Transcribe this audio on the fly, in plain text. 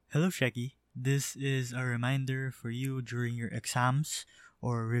Hello, Sheki. This is a reminder for you during your exams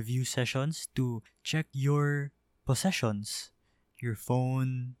or review sessions to check your possessions, your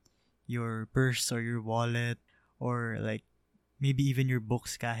phone, your purse or your wallet, or like maybe even your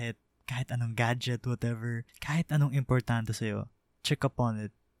books kahit anong gadget, whatever, kahit anong importante sa'yo. Check up on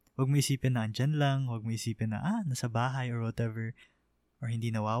it. Huwag mo isipin na andyan lang, huwag mo isipin na nasa bahay or whatever, or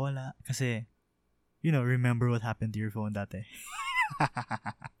hindi nawawala. Kasi, remember what happened to your phone dati.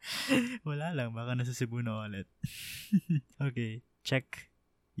 Wala lang, baka nasa Cebu na ulit. Okay, check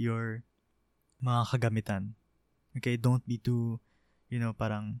your mga kagamitan. Okay, don't be too,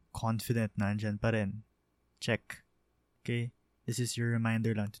 parang confident na andyan pa rin. Check. Okay, this is your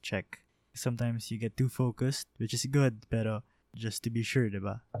reminder lang to check. Sometimes you get too focused, which is good, pero just to be sure,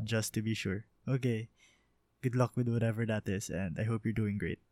 diba? Just to be sure. Okay, good luck with whatever that is, and I hope you're doing great.